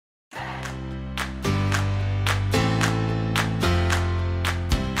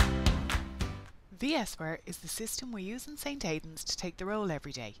VSware is the system we use in St Aidan's to take the role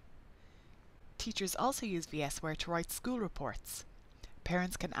every day. Teachers also use VSware to write school reports.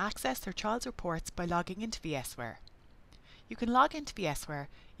 Parents can access their child's reports by logging into VSware. You can log into VSware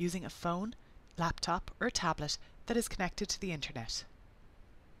using a phone, laptop or tablet that is connected to the internet.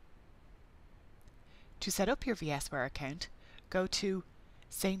 To set up your VSware account, go to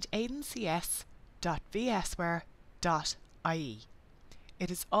staidancs.vsware.ie. It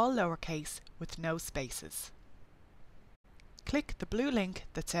is all lowercase with no spaces. Click the blue link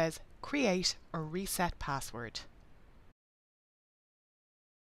that says Create or Reset Password.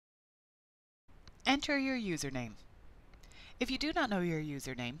 Enter your username. If you do not know your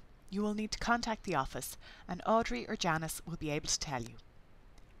username, you will need to contact the office and Audrey or Janice will be able to tell you.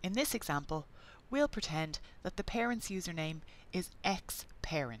 In this example, we'll pretend that the parent's username is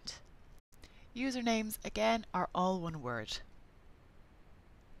xparent. Usernames again are all one word.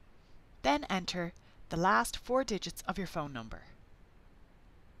 Then enter the last 4 digits of your phone number.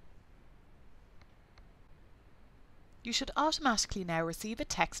 You should automatically now receive a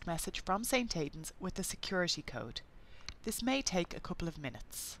text message from St Aidan's with a security code. This may take a couple of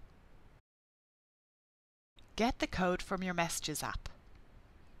minutes. Get the code from your Messages app.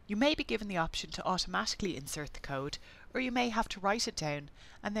 You may be given the option to automatically insert the code, or you may have to write it down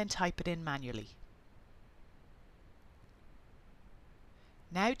and then type it in manually.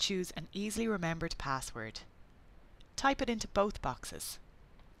 Now choose an easily remembered password. Type it into both boxes.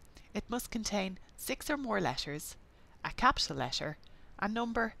 It must contain 6 or more letters, a capital letter, a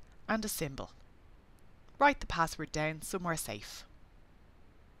number and a symbol. Write the password down somewhere safe.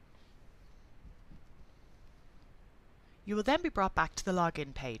 You will then be brought back to the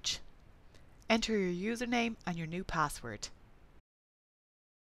login page. Enter your username and your new password.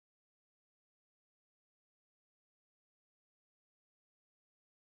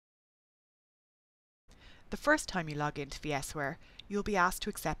 The first time you log into VSware, you'll be asked to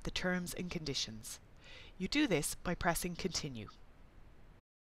accept the terms and conditions. You do this by pressing Continue.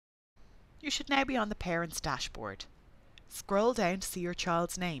 You should now be on the parent's dashboard. Scroll down to see your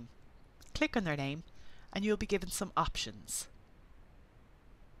child's name. Click on their name and you'll be given some options.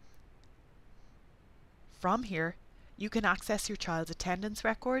 From here, you can access your child's attendance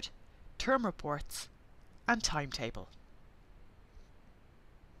record, term reports and timetable.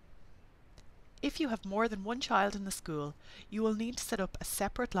 If you have more than one child in the school, you will need to set up a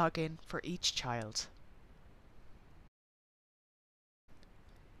separate login for each child.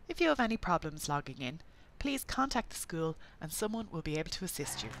 If you have any problems logging in, please contact the school and someone will be able to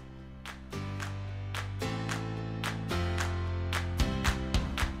assist you.